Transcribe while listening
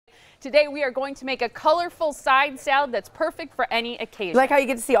Today we are going to make a colorful side salad that's perfect for any occasion. Like how you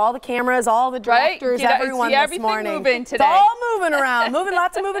get to see all the cameras, all the directors, everyone this morning. Moving today. It's all moving around,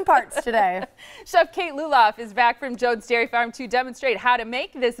 lots of moving parts today. Chef Kate Lulloff is back from Jones Dairy Farm to demonstrate how to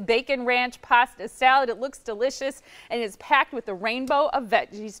make this bacon ranch pasta salad. It looks delicious and is packed with a rainbow of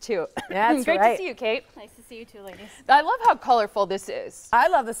veggies too. That's Great right. to see you, Kate. Nice to see you too, ladies. I love how colorful this is. I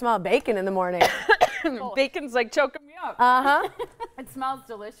love the smell of bacon in the morning. Bacon's like choking me up. It smells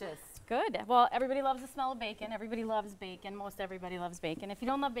delicious. Good. Well, everybody loves the smell of bacon. Everybody loves bacon. Most everybody loves bacon. If you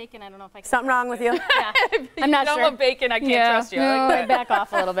don't love bacon, I don't know if I can. Something wrong with you? Yeah. I'm not sure. If you don't love bacon, I can't trust you. I back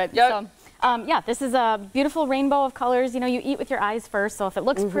off a little bit. Yep. So, yeah, this is a beautiful rainbow of colors. You know, you eat with your eyes first, so if it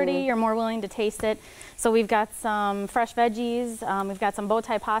looks pretty, you're more willing to taste it. So we've got some fresh veggies. We've got some bow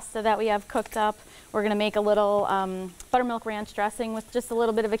tie pasta that we have cooked up. We're going to make a little buttermilk ranch dressing with just a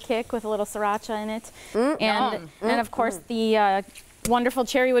little bit of a kick with a little sriracha in it. And of course, the wonderful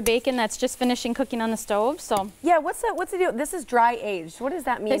cherrywood bacon that's just finishing cooking on the stove. So yeah, what's the deal? This is dry aged. What does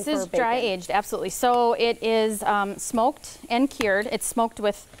that mean? This is dry aged, absolutely. So it is smoked and cured. It's smoked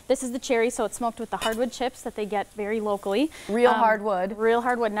with, this is the cherry, so it's smoked with the hardwood chips that they get very locally. Real hardwood. Real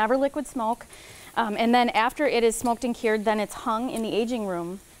hardwood, never liquid smoke. And then after it is smoked and cured, then it's hung in the aging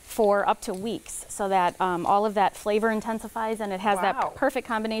room for up to weeks, so that all of that flavor intensifies, and it has that perfect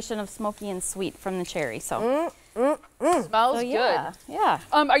combination of smoky and sweet from the cherry. So. Smells good. Yeah.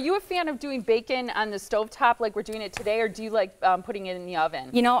 Are you a fan of doing bacon on the stovetop like we're doing it today, or do you like putting it in the oven?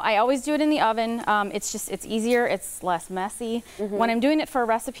 You know, I always do it in the oven. It's easier, it's less messy. When I'm doing it for a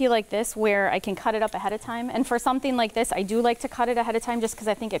recipe like this where I can cut it up ahead of time, and for something like this, I do like to cut it ahead of time just because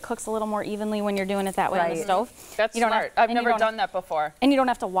I think it cooks a little more evenly when you're doing it that way on the stove. That's smart. I've never done that before. And you don't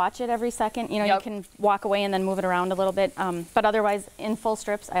have to watch it every second. You know, you can walk away and then move it around a little bit. But otherwise, in full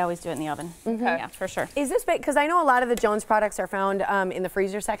strips, I always do it in the oven. Yeah, for sure. Is this bacon? Because I know a lot of the Jones products are found in the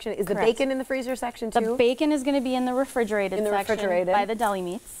freezer section. Is the bacon in the freezer section too? The bacon is going to be in the refrigerated section by the deli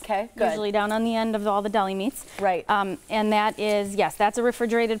meats. Okay, good. Usually down on the end of all the deli meats. Right. And that is, yes, that's a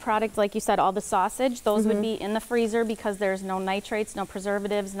refrigerated product. Like you said, all the sausage, those would be in the freezer because there's no nitrates, no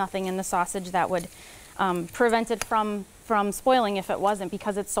preservatives, nothing in the sausage that would prevent it from spoiling if it wasn't,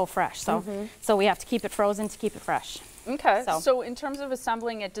 because it's so fresh. So, so we have to keep it frozen to keep it fresh. Okay. So in terms of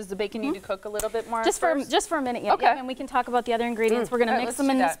assembling it, does the bacon need to cook a little bit more? Just for a minute, yeah. Okay. And we can talk about the other ingredients. We're going to mix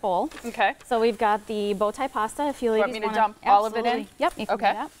them in this bowl. Okay. So we've got the bow tie pasta. If you ladies want me to dump all of it in? Yep. You can do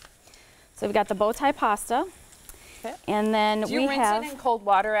that. So we've got the bow tie pasta. Okay. And then do you rinse it in cold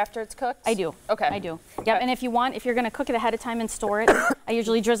water after it's cooked? I do. Okay. I do. Yep. And if you're going to cook it ahead of time and store it, I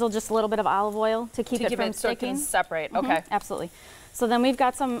usually drizzle just a little bit of olive oil to keep it from sticking. So it can separate. Okay. Absolutely. So then we've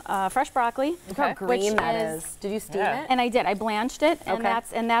got some fresh broccoli. Look how green that is. Did you steam it? And I did. I blanched it,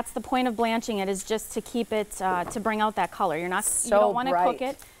 and that's the point of blanching it, is just to keep it to bring out that color. You don't want to cook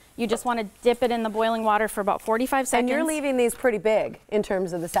it. You just want to dip it in the boiling water for about 45 seconds. And you're leaving these pretty big in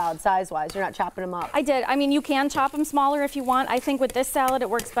terms of the salad size-wise. You're not chopping them up. I did. I mean, you can chop them smaller if you want. I think with this salad, it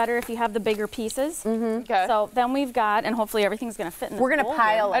works better if you have the bigger pieces. Okay. So then we've got, and hopefully everything's going to fit in this We're going to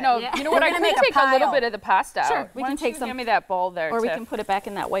pile it. I know. You know what? I can take a little bit of the pasta out. Sure. We can take some. Give me that bowl there. Or we can put it back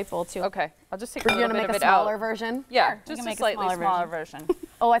in that white bowl too. Okay. I'll just take a little bit of it out. You're going to make a smaller version? Yeah, just a slightly smaller version.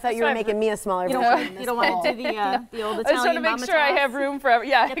 Oh, I thought you were making me a smaller version. You don't want to do the old Italian I just want to make sure I have room for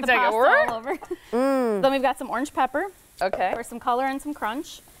Get the pasta all over. Then we've got some orange pepper. Okay. For some color and some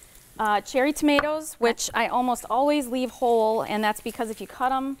crunch. Cherry tomatoes, which I almost always leave whole, and that's because if you cut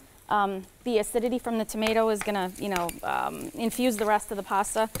them, the acidity from the tomato is going to, infuse the rest of the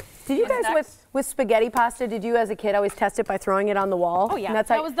pasta. Did you guys with spaghetti pasta? Did you as a kid always test it by throwing it on the wall? Oh yeah, and that's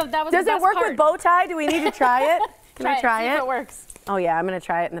that was the Does it work with bow tie? Do we need to try it? Can I try it? See it? if it works. Oh yeah, I'm going to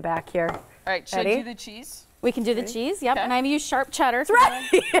try it in the back here. All right, should I do the cheese? We can do the cheese, yep. And I've used sharp cheddar. That's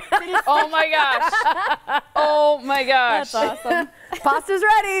right. Oh my gosh. Oh my gosh. That's awesome. Pasta's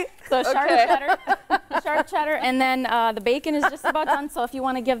ready. So sharp cheddar, and then the bacon is just about done. So if you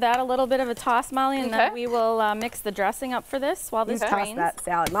want to give that a little bit of a toss, Molly, and then we will mix the dressing up for this while this drains. Toss that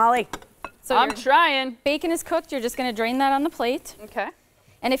salad, Molly. So I'm trying. Bacon is cooked. You're just going to drain that on the plate. Okay.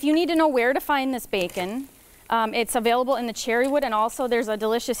 And if you need to know where to find this bacon, it's available in the cherrywood, and also there's a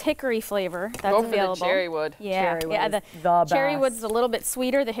delicious hickory flavor that's available. The cherrywood. Yeah, the cherrywood's a little bit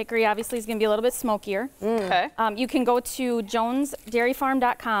sweeter. The hickory obviously is going to be a little bit smokier. Okay. You can go to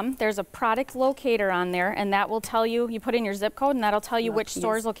jonesdairyfarm.com. There's a product locator on there, and that will tell you. You put in your zip code, and that'll tell you which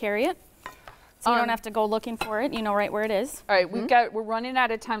stores will carry it. So you don't have to go looking for it. You know right where it is. All right, we're running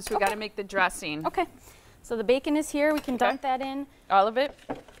out of time, so we got to make the dressing. Okay. So the bacon is here. We can dump that in. All of it?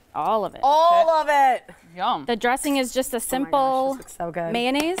 All of it. All of it. Yum. The dressing is just a simple this looks so good.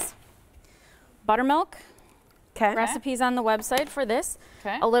 mayonnaise, buttermilk, recipes on the website for this.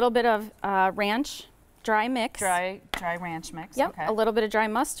 Okay. A little bit of ranch dry mix. Dry ranch mix. Yep. Okay. A little bit of dry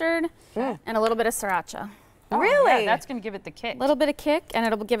mustard and a little bit of sriracha. Oh, really? Yeah, that's going to give it the kick. A little bit of kick, and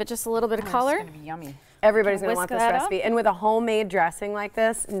it'll give it just a little bit of color. It's going to be yummy. Everybody's going to Whisk want this that recipe. And with a homemade dressing like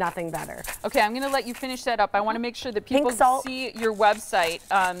this, nothing better. Okay, I'm going to let you finish that up. I want to make sure that people see your website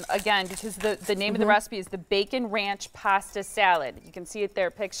again, because the name of the recipe is the Bacon Ranch Pasta Salad. You can see it there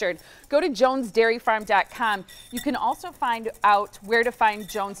pictured. Go to jonesdairyfarm.com. You can also find out where to find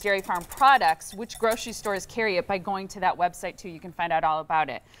Jones Dairy Farm products, which grocery stores carry it, by going to that website too. You can find out all about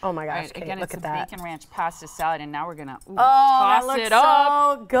it. Oh my gosh, Kate, again, look it's at a that. Bacon Ranch Pasta Salad, and now we're going to that toss looks it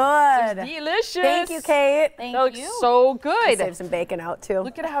up. so good. It's delicious. Thank you, Kate. Thank That looks you. so good. Save some bacon out too.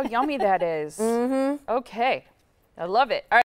 Look at how yummy that is. Okay. I love it. All right.